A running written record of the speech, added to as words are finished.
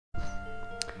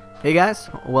Hey guys,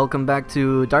 welcome back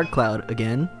to Dark Cloud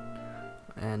again,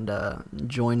 and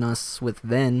join us with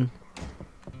Ven.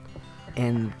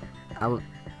 And I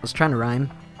was trying to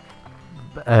rhyme.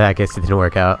 I guess it didn't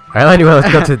work out. Alright, anyway,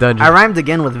 let's go to the dungeon. I rhymed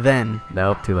again with Ven.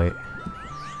 Nope, too late.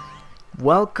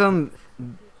 Welcome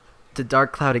to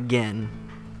Dark Cloud again,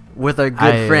 with our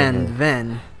good friend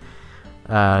Ven.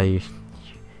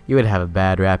 You would have a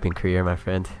bad rapping career, my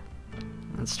friend.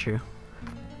 That's true.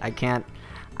 I can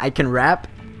rap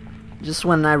just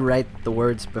when I write the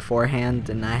words beforehand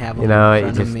and I have them in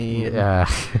front of me. Yeah.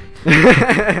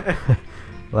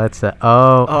 Let's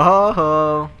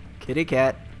Oh, kitty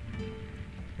cat.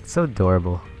 It's so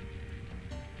adorable.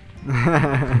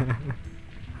 Have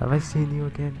I seen you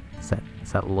again? It's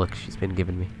that look she's been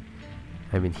giving me.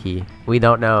 I mean he. We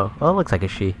don't know. Well, it looks like a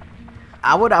she.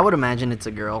 I would imagine it's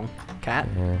a girl cat.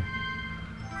 Yeah.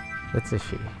 It's a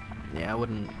she. Yeah, I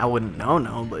wouldn't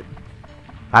know, but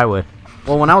I would.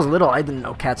 well, when I was little, I didn't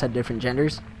know cats had different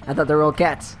genders. I thought they were all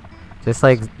cats. Just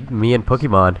like me and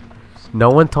Pokemon. No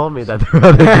one told me that there were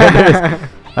other genders.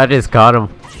 I just got them.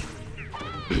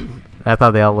 I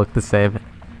thought they all looked the same.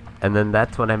 And then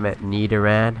that's when I met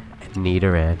Nidoran and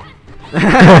Nidoran.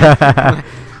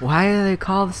 Why are they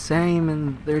called the same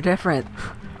and they're different?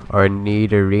 Or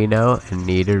Nidorino and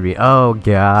Nidorino. Oh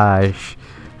gosh.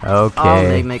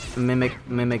 Okay. Oh,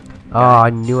 mimic. Oh,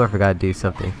 I knew I forgot to do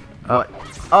something. What?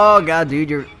 Oh god, dude,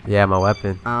 you're. Yeah, my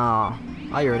weapon. Oh,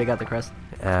 you already got the crest.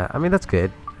 I mean that's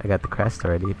good. I got the crest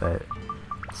already, but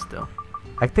Still,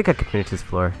 I think I can finish this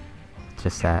floor.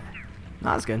 Just that.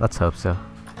 no, that's good. Let's hope so.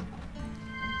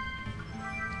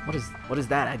 What is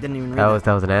that? I didn't even read that.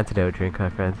 That was an antidote drink, my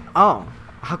friend. Oh,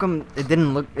 how come it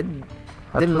didn't look? It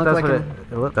didn't look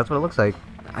like that's what it looks like.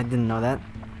 I didn't know that.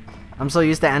 I'm so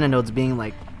used to antidotes being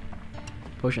like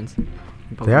potions.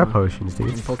 They are potions, In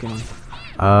dude. Pokemon,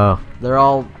 Oh. they're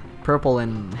all purple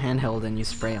and handheld, and you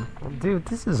spray them. Dude,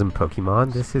 this isn't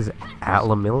Pokemon. This is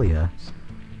Atlamilia.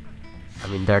 I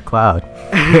mean, Dark Cloud.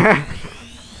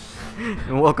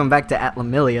 And welcome back to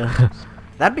Atlamilia.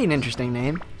 That'd be an interesting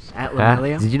name.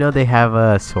 Atlamilia. Did you know they have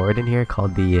a sword in here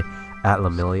called the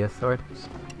Atlamilia sword?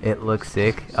 It looks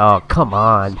sick. Oh, come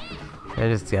on. I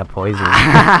just got poisoned.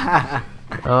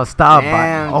 Oh, stop.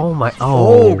 Damn. Oh, my.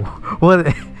 Oh.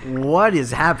 What? What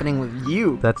is happening with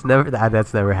you? That's never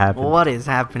happened. What is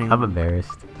happening? I'm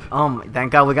embarrassed.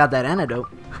 Thank God we got that antidote.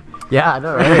 Yeah, I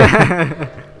know, right?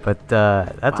 But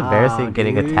that's Wow, embarrassing,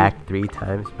 getting dude. attacked 3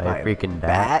 times by a freaking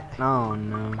bat. Oh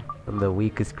no. I'm the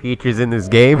weakest creatures in this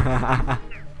game.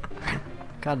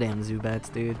 Goddamn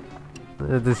Zubats, dude.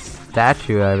 This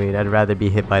statue, I mean, I'd rather be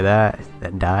hit by that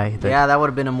than die. Yeah, that would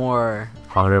have been a more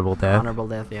Honorable death. honorable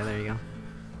death. Yeah, there you go.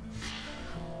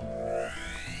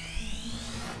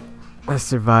 I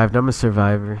survived. I'm a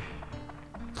survivor.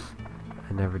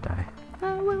 I never die.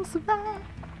 I will survive.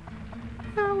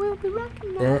 I will be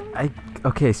recognized.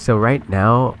 Okay, so right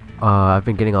now, I've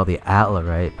been getting all the Atla,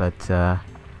 right? But I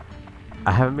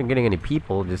haven't been getting any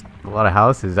people, just a lot of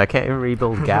houses. I can't even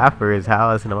rebuild Gaffer's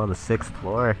house, and I'm on the 6th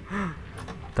floor.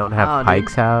 Don't have Wow,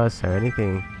 Pike's house or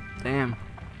anything. Damn.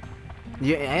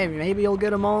 Yeah, hey, maybe you'll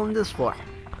get them all in this floor.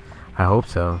 I hope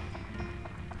so.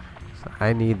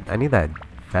 I need that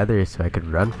feather so I could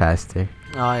run faster.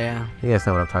 Oh yeah. You guys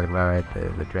know what I'm talking about,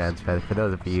 right? The Dran's feather. For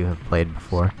those of you who have played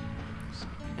before.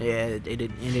 Yeah, it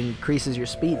increases your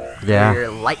speed. Yeah. Your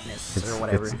lightness or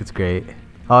whatever. It's great.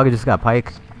 Oh, I just got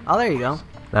Pike. Oh, there you go.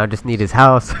 Now I just need his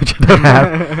house, which I don't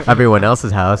have. Everyone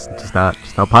else's house, just not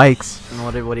Pike's. And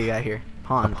what do you got here?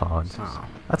 Pond. A pond. Oh.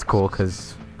 That's cool,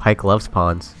 because Pike loves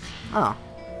ponds. Oh.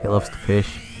 He loves to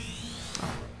fish.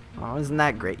 Oh, isn't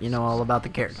that great? You know all about the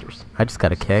characters. I just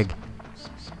got a keg.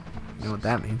 You know what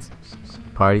that means?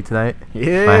 Party tonight?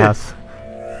 Yeah. My house.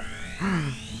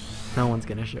 No one's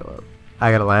gonna show up.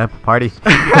 I got a lamp. Party.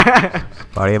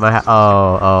 Party in my house.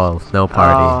 Oh, no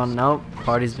party. Oh, nope.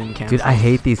 Party's been canceled. Dude, I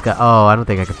hate these guys. Oh, I don't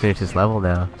think I can finish this level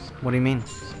now. What do you mean?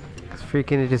 Cause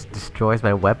freaking it just destroys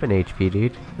my weapon HP,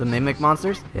 dude. The mimic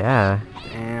monsters? Yeah.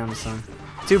 Damn, son.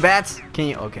 2 bats? Can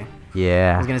you? Okay. I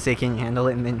Yeah. was gonna say, can you handle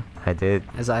it? And then, I did.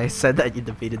 as I said that, you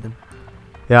defeated them.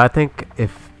 Yeah, I think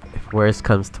if worse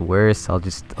comes to worse, I'll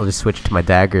just switch to my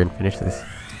dagger and finish this.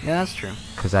 Yeah, that's true.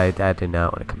 Cause I did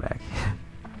not want to come back.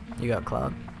 You got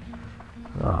Cloud.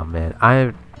 Oh man,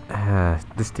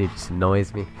 this dude just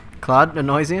annoys me. Cloud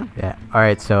annoys you? Yeah. All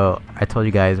right. So I told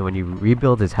you guys when you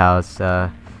rebuild his house,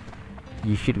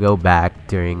 you should go back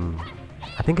during,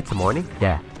 I think it's the morning.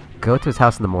 Yeah. Go to his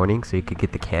house in the morning so you could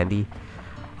get the candy.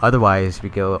 Otherwise, we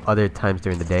go other times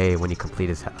during the day when you complete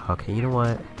his house. Okay. You know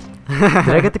what? Did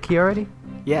I get the key already?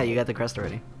 Yeah, you got the crest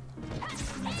already.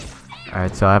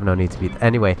 Alright, so I have no need to be...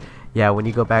 Anyway, yeah, when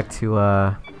you go back to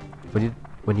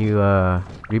when you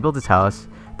rebuild his house,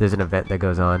 there's an event that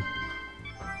goes on.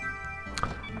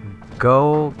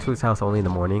 Go to his house only in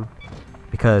the morning,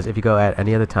 because if you go at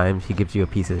any other time, he gives you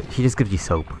he just gives you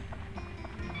soap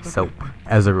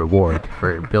as a reward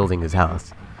for building his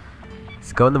house.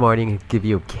 So go in the morning and give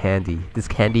you candy. This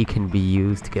candy can be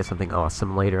used to get something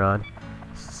awesome later on.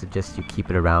 So suggest you keep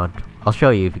it around. I'll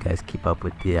show you if you guys keep up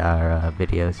with our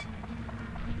videos.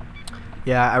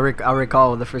 Yeah, I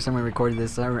recall the first time we recorded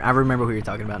this. I remember who you're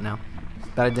talking about now.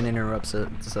 But I didn't interrupt so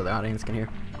the audience can hear.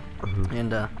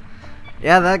 And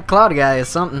yeah, that Cloud guy is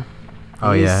something.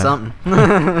 Oh He's yeah, something.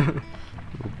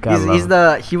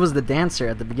 He was the dancer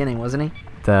at the beginning, wasn't he?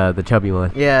 The chubby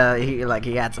one. Yeah, he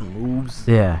had some moves.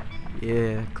 Yeah.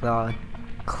 Yeah, Claude.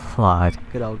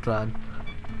 Good old Claude.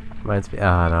 Reminds me.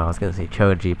 Oh no, I was gonna say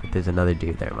Choji, but there's another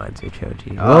dude that reminds me of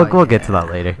Choji. Oh, We'll get to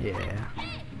that later. Yeah.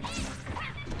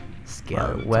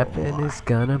 My weapon is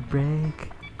gonna break.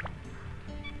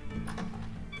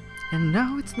 And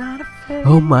no, it's not a fake.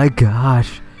 Oh my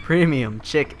gosh. Premium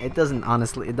chicken. It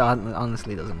honestly doesn't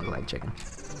look like chicken.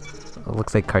 It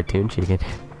looks like cartoon chicken.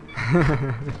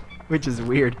 Which is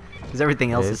weird, because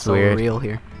everything else is so weird. real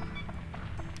here.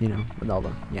 You know, with all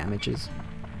the yamiches.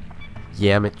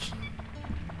 Yamich.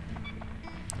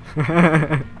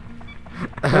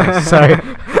 Sorry.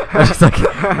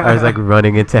 I was like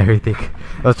running into everything.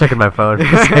 I was checking my phone for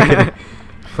a second.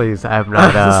 Please, I'm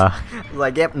not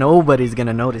like, yep, nobody's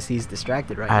gonna notice he's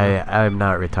distracted right now. I'm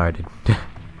not retarded.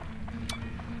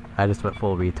 I just went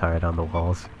full retard on the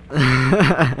walls.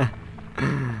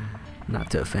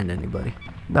 Not to offend anybody.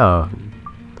 No.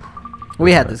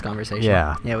 We had this conversation.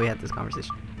 Yeah. Yeah, we had this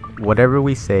conversation. Whatever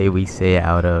we say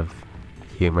out of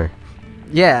humor.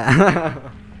 Yeah.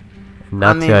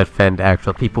 Not to offend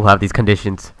actual people who have these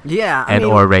conditions. Yeah.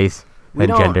 Or race and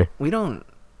gender. We don't.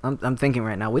 I'm thinking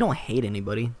right now. We don't hate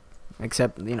anybody,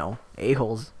 except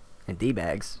a-holes and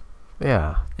d-bags.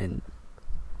 Yeah. And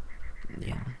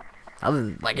yeah. Other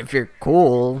than, like, if you're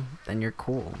cool, then you're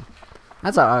cool.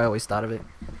 That's how I always thought of it.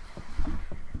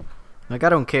 Like, I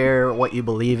don't care what you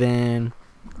believe in.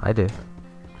 I do.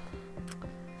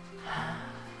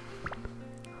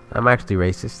 I'm actually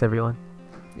racist, everyone.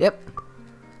 Yep.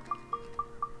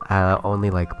 I only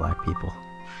like black people.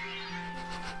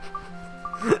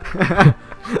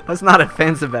 That's not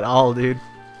offensive at all, dude.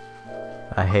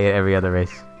 I hate every other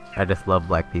race. I just love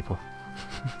black people.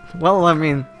 Well, I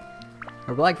mean,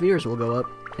 our black viewers will go up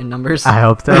in numbers. I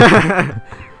hope so. To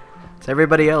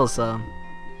everybody else,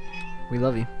 we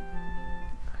love you.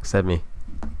 Except me.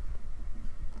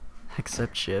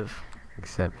 Except Shiv.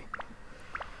 Except me.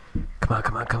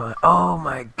 Come on. Oh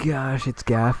my gosh, it's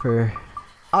Gaffer.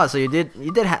 Oh, so you did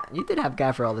have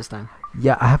Gaffer all this time.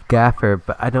 Yeah, I have Gaffer,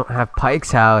 but I don't have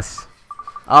Pike's house.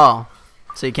 Oh,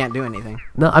 so you can't do anything.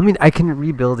 No, I mean I can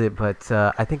rebuild it, but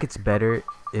I think it's better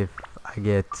if I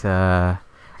get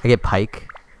Pike,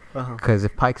 because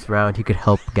if Pike's around, he could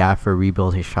help Gaffer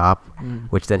rebuild his shop,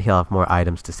 which then he'll have more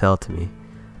items to sell to me.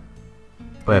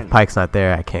 But if Pike's not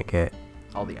there, I can't get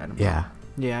all the items. Yeah.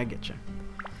 Yeah, I get you.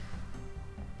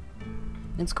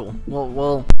 It's cool.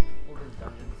 We'll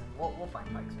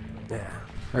find Pike's. Yeah.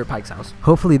 Or Pike's house.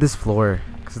 Hopefully this floor,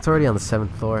 because it's already on the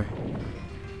 7th floor.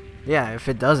 Yeah, if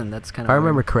it doesn't, that's kind of. If I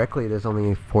remember correctly, there's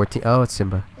only 14. Oh, it's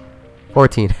Simba.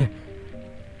 14.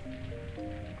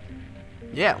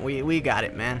 Yeah, we got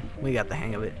it, man. We got the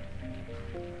hang of it.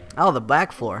 Oh, the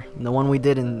black floor, the one we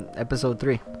did in episode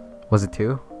 3. Was it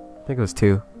 2? I think it was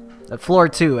 2. Floor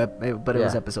 2, but it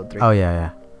was episode 3. Oh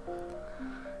yeah.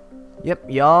 Yep,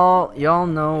 y'all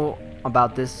know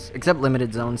about this, except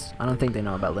limited zones. I don't think they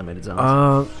know about limited zones.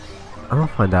 I'm gonna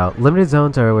find out. Limited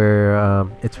zones are where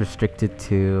it's restricted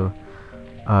to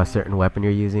a certain weapon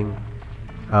you're using.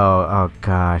 Oh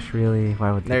gosh, really?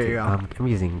 Why would there you go.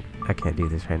 I can't do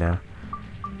this right now.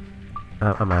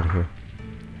 I'm out of here.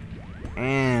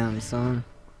 Damn, son.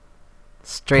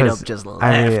 Straight up just left.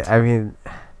 I mean,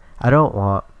 I don't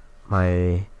want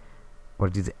my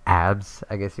abs,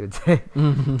 I guess you would say,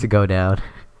 to go down.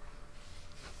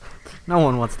 No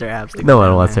one wants their abs to go down. No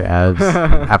one wants their abs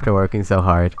after working so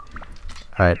hard.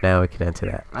 Alright, now we can enter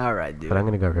that. Alright, dude. But I'm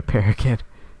gonna go repair again.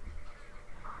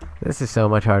 This is so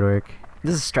much hard work.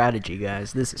 This is strategy,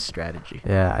 guys. This is strategy.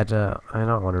 Yeah, I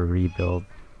don't want to rebuild.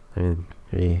 I mean,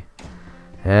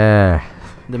 The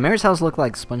mayor's house looked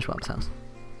like SpongeBob's house.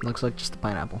 Looks like just a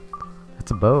pineapple. It's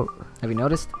a boat. Have you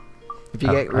noticed? If you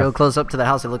get real close up to the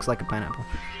house, it looks like a pineapple.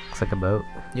 Looks like a boat.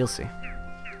 You'll see.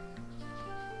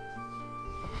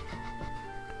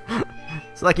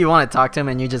 It's like you want to talk to him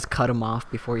and you just cut him off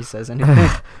before he says anything.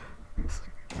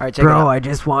 Alright, check it out. Bro, I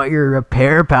just want your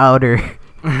repair powder.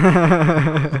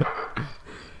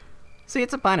 See,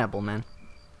 it's a pineapple, man.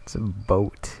 It's a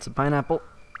boat. It's a pineapple.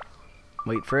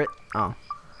 Wait for it. Oh.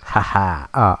 Haha.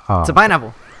 Oh. It's a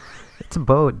pineapple. It's a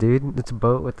boat, dude. It's a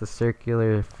boat with a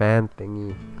circular fan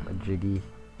thingy. A jiggy.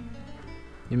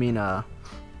 You mean,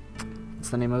 what's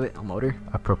the name of it? A motor?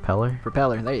 A propeller?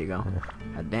 Propeller. There you go. Yeah.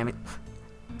 God damn it.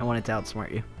 I wanted to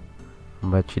outsmart you.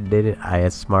 But you did it. I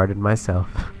outsmarted myself.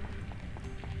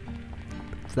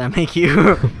 Does that make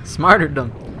you smarter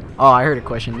dumb? Oh, I heard a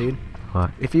question, dude. What?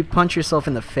 If you punch yourself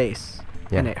in the face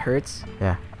and it hurts,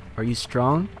 Yeah. are you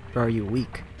strong or are you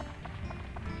weak?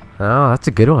 Oh, that's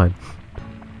a good one.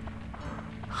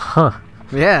 Huh.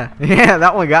 Yeah, yeah,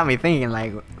 that one got me thinking,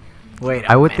 like, wait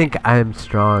a I would minute. think I'm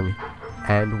strong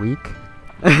and weak.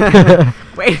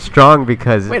 Wait, Strong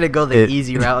because way to go the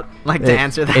easy route, like to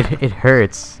answer that. It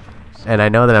hurts. And I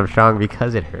know that I'm strong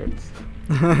because it hurts.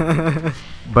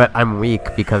 But I'm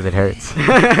weak because it hurts.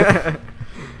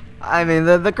 I mean,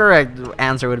 the correct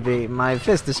answer would be, my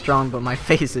fist is strong, but my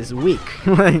face is weak.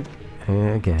 Like,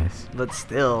 I guess. but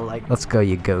still, like, Let's go,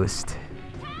 you ghost.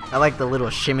 I like the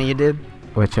little shimmy you did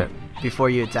Which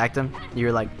before you attacked him. You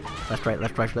were like, left, right,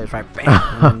 left, right, left, right, bam,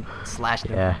 and then slashed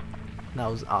him. yeah. That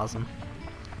was awesome.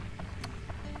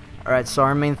 Alright, so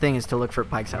our main thing is to look for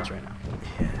Pike's house right now.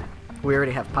 Yeah. We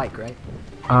already have Pike, right?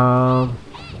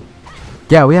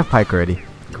 Yeah, we have Pike already.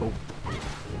 Cool.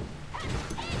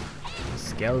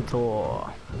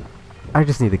 Skeletor. I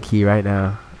just need the key right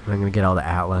now. I'm gonna get all the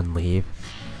Atla and leave.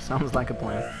 Sounds like a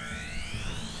plan.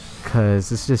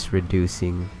 Cause it's just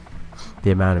reducing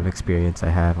the amount of experience I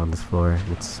have on this floor.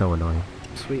 And it's so annoying.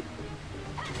 Sweet.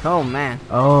 Oh, man.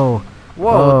 Oh.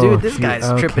 Whoa, Oh, dude, this gee,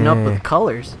 guy's tripping up with okay.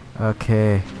 colors.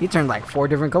 Okay. He turned like 4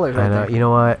 different colors I right know. there. You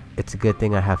know what? It's a good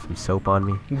thing I have some soap on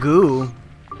me. Goo.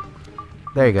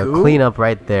 There you go. Goo? Clean up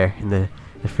right there in the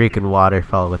freaking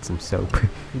waterfall with some soap.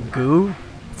 Goo?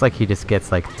 It's like he just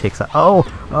gets like takes a oh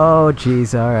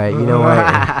jeez. All right. You know what?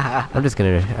 I'm just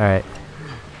gonna. All right.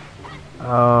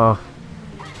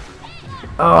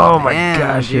 Oh my Damn,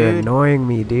 gosh, you're dude. annoying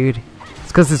me, dude. It's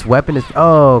because this weapon is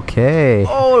okay.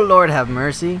 Oh, Lord have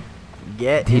mercy.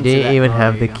 Get He into didn't that. even Oh,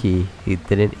 have there the you key. He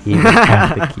didn't even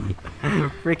have the key. go.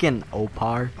 Freaking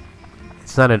Opar.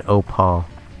 It's not an opal.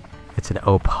 It's an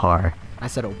opar. I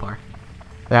said Opar.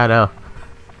 Yeah, I know.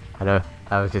 I know.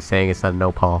 I was just saying it's not an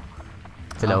opal.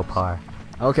 It's an Oh. opar.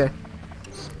 Okay.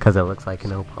 Because it looks like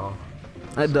an opal.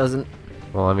 It doesn't.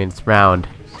 Well, I mean, it's round.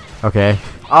 Okay.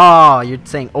 Oh, you're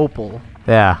saying Opal.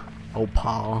 Yeah.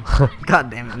 Opal. God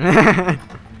damn it.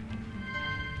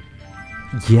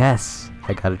 Yes.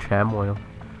 I got a tram oil.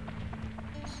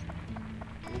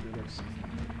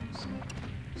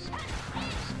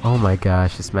 Oh my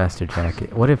gosh, this master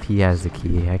jacket. What if he has the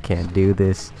key? I can't do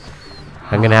this.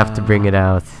 I'm gonna have to bring it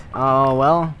out. Oh,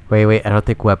 well. Wait, I don't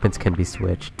think weapons can be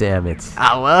switched. Damn it.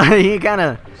 Oh, well, you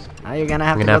gotta... Now you're gonna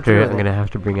have I'm to go through with I'm it. gonna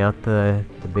have to bring out the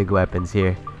big weapons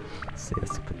here.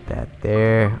 Let's put that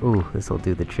there. Ooh, this'll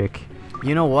do the trick.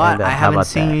 You know what? And, I how haven't about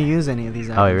seen that? you use any of these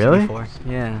Oh, items really? before.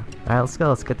 Yeah. Alright, let's go.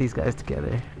 Let's get these guys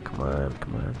together. Come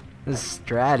on. This is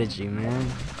strategy, man.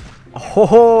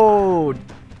 Oh,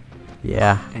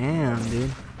 Yeah. damn,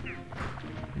 dude.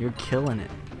 You're killing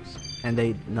it. And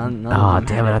they none Oh, of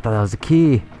them damn it. had I thought that was the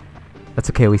key. That's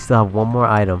okay. We still have one more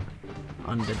item.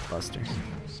 Undead Buster.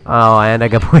 Oh, and I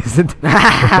got poisoned.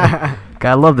 God,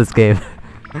 I love this game.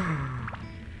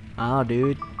 Oh,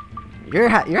 dude. You're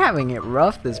having it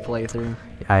rough this playthrough.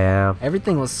 I am.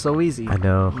 Everything was so easy. I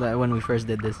know. When we first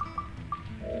did this.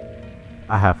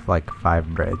 I have like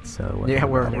 5 breads, so it Yeah,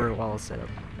 wouldn't we're matter. all set up.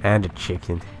 And a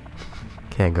chicken.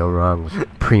 Can't go wrong with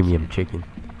premium chicken.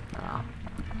 Oh.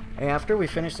 Hey, after we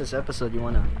finish this episode, you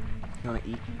wanna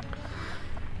eat?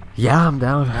 Yeah, I'm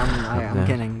down. I'm down.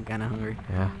 getting kind of hungry.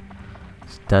 Yeah.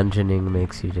 Just dungeoning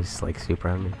makes you just like super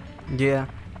hungry. Yeah.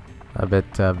 I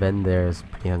bet Ben there is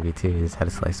pretty hungry too. He just had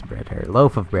a slice of bread or a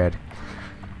loaf of bread.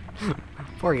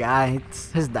 Poor guy.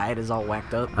 His diet is all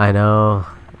whacked up. I know.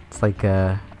 It's like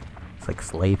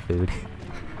slave food.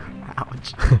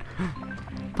 Ouch.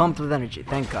 Pumped with energy.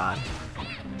 Thank God.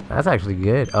 That's actually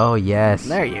good. Oh yes.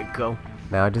 There you go.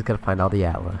 Now I just gotta find all the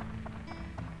Atla.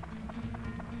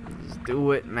 Just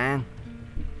do it, man.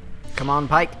 Come on,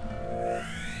 Pike.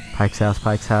 Pike's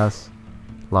house.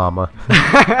 Llama.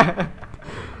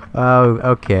 Oh,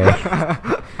 okay.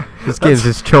 This game's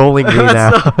just trolling me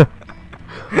now.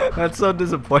 That's so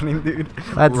disappointing, dude.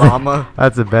 That's Llama.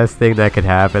 That's the best thing that could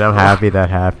happen. I'm happy that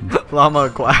happened. Llama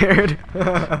acquired.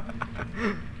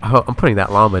 Oh, I'm putting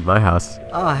that llama in my house.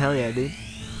 Oh, hell yeah, dude.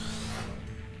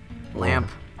 Lamp.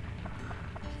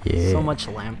 Yeah. So much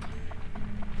lamp.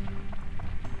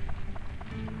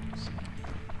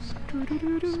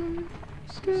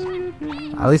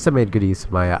 At least I made good use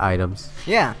of my items.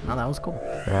 Yeah, no, that was cool.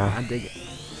 Yeah. I dig it.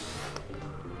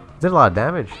 Did a lot of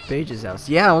damage. Page's house.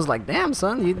 Yeah, I was like, damn,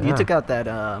 son, you Yeah. took out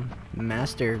that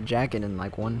master jacket in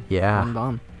like one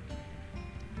bomb.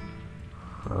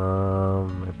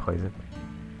 My poison.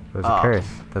 It was Oh. a curse.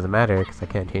 Doesn't matter because I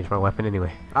can't change my weapon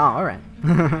anyway. Oh, all right.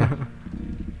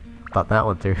 Thought that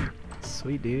one through.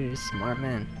 Sweet dude, you're a smart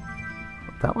man.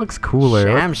 That looks cooler.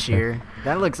 Shamshear.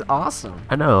 That looks awesome.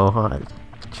 I know.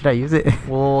 Should I use it?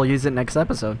 We'll use it next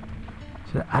episode.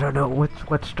 I don't know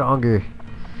what's stronger.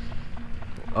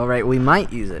 All right, we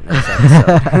might use it next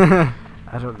episode.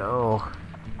 I don't know.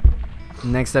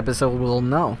 Next episode we'll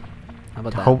know. How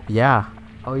about that? Hope, yeah.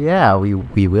 Oh yeah,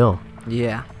 we will.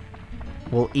 Yeah.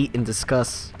 We'll eat and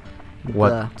discuss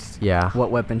What? Yeah.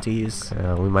 what weapon to use.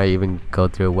 We might even go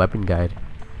through a weapon guide.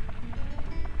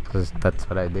 Cause that's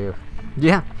what I do.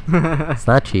 Yeah. It's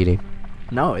not cheating.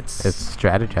 No, it's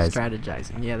strategizing.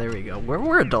 strategizing. Yeah, there we go.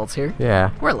 We're adults here.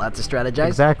 Yeah. We're allowed to strategize.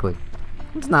 Exactly.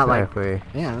 It's not Exactly. like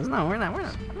it's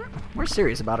not. We're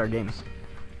serious about our gaming.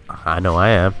 I know I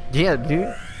am. Yeah,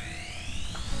 dude.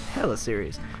 Hella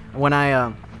serious. When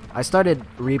I started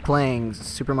replaying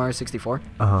Super Mario 64.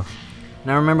 Uh huh.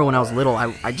 And I remember when I was little,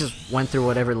 I just went through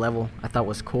whatever level I thought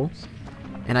was cool,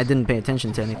 and I didn't pay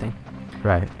attention to anything.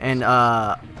 Right. And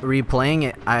replaying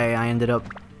it, I ended up,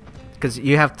 because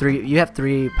you have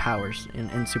three powers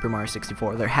in Super Mario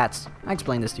 64. They're hats. I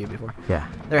explained this to you before. Yeah.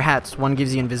 They're hats. One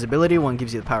gives you invisibility, one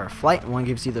gives you the power of flight, and one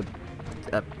gives you the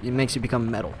it makes you become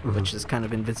metal, which is kind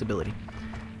of invincibility.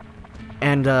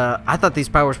 And I thought these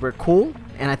powers were cool,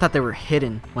 and I thought they were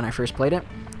hidden when I first played it.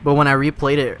 But when I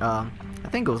replayed it, I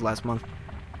think it was last month,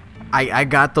 I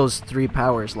got those three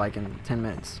powers like in 10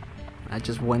 minutes. I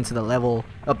just went to the level,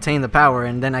 obtained the power,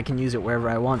 and then I can use it wherever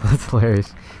I want. That's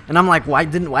hilarious. And I'm like, why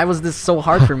was this so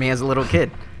hard for me as a little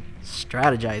kid?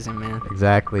 Strategizing, man.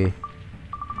 Exactly.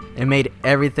 It made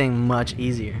everything much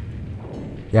easier.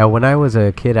 Yeah, when I was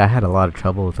a kid, I had a lot of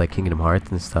trouble with like Kingdom Hearts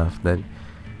and stuff. Then,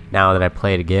 now that I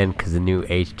play it again, because the new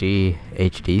HD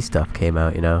stuff came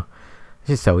out, you know, it's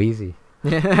just so easy.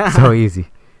 Yeah. So easy.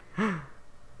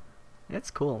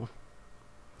 It's cool.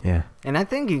 Yeah. And I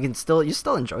think you still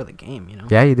enjoy the game, you know.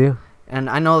 Yeah, you do. And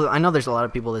I know there's a lot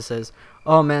of people that says,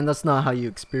 "Oh man, that's not how you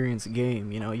experience a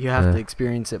game. You know, you have to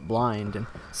experience it blind." And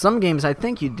some games, I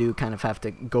think you do kind of have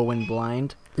to go in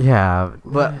blind. Yeah.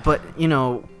 But you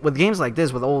know, with games like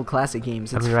this, with old classic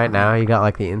games, I it's mean, right now you got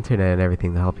like the internet and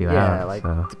everything to help you out. yeah, like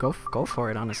so. go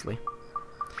for it. Honestly,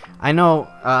 I know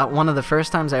one of the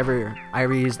first times I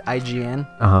ever used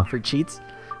IGN for cheats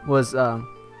was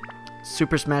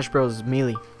Super Smash Bros.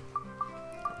 Melee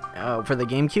for the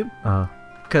GameCube.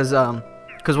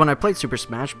 Cause when I played Super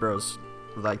Smash Bros.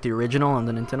 Like the original on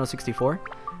the Nintendo 64,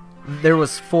 there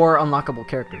was 4 unlockable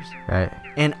characters. Right.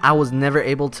 And I was never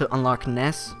able to unlock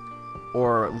Ness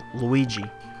or Luigi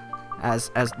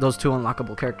as those 2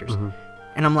 unlockable characters.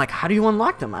 And I'm like, how do you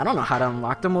unlock them? I don't know how to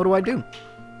unlock them. What do I do?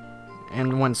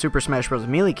 And when Super Smash Bros.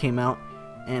 Melee came out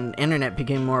and internet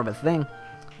became more of a thing,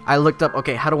 I looked up,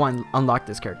 okay, how do I unlock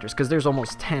these characters? Because there's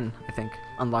almost 10, I think,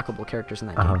 unlockable characters in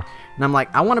that game. And I'm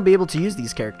like, I want to be able to use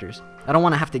these characters. I don't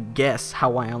want to have to guess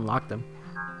how I unlock them.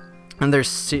 And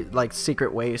there's like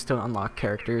secret ways to unlock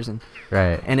characters, and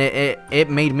it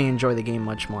made me enjoy the game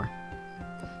much more.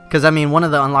 Because I mean, one of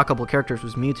the unlockable characters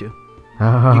was Mewtwo.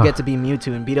 You get to be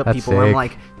Mewtwo and beat up people. And I'm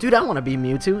like, dude, I want to be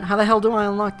Mewtwo. How the hell do I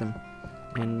unlock them?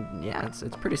 And yeah, it's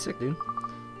pretty sick, dude.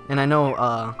 And I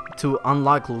know to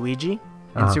unlock Luigi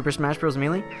in Super Smash Bros.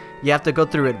 Melee, you have to go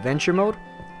through adventure mode,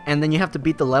 and then you have to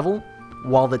beat the level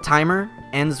while the timer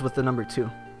ends with the number 2.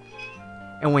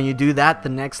 And when you do that, the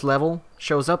next level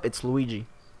shows up, it's Luigi.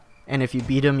 And if you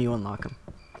beat him, you unlock him.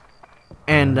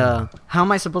 And how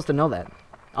am I supposed to know that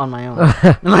on my own?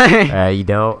 You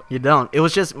don't. You don't. It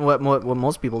was just what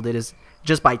most people did is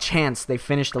just by chance they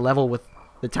finished the level with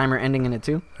the timer ending in it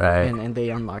too. Right. And they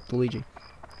unlocked Luigi.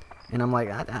 And I'm like,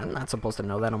 I'm not supposed to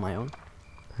know that on my own.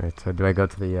 Alright, so do I go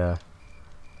to the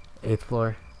 8th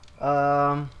floor?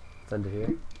 It's under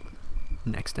here.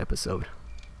 Next episode.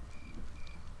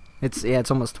 It's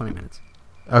almost 20 minutes.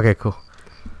 Okay, cool.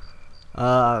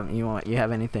 You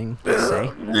have anything to say?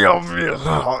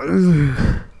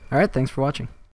 All right, thanks for watching.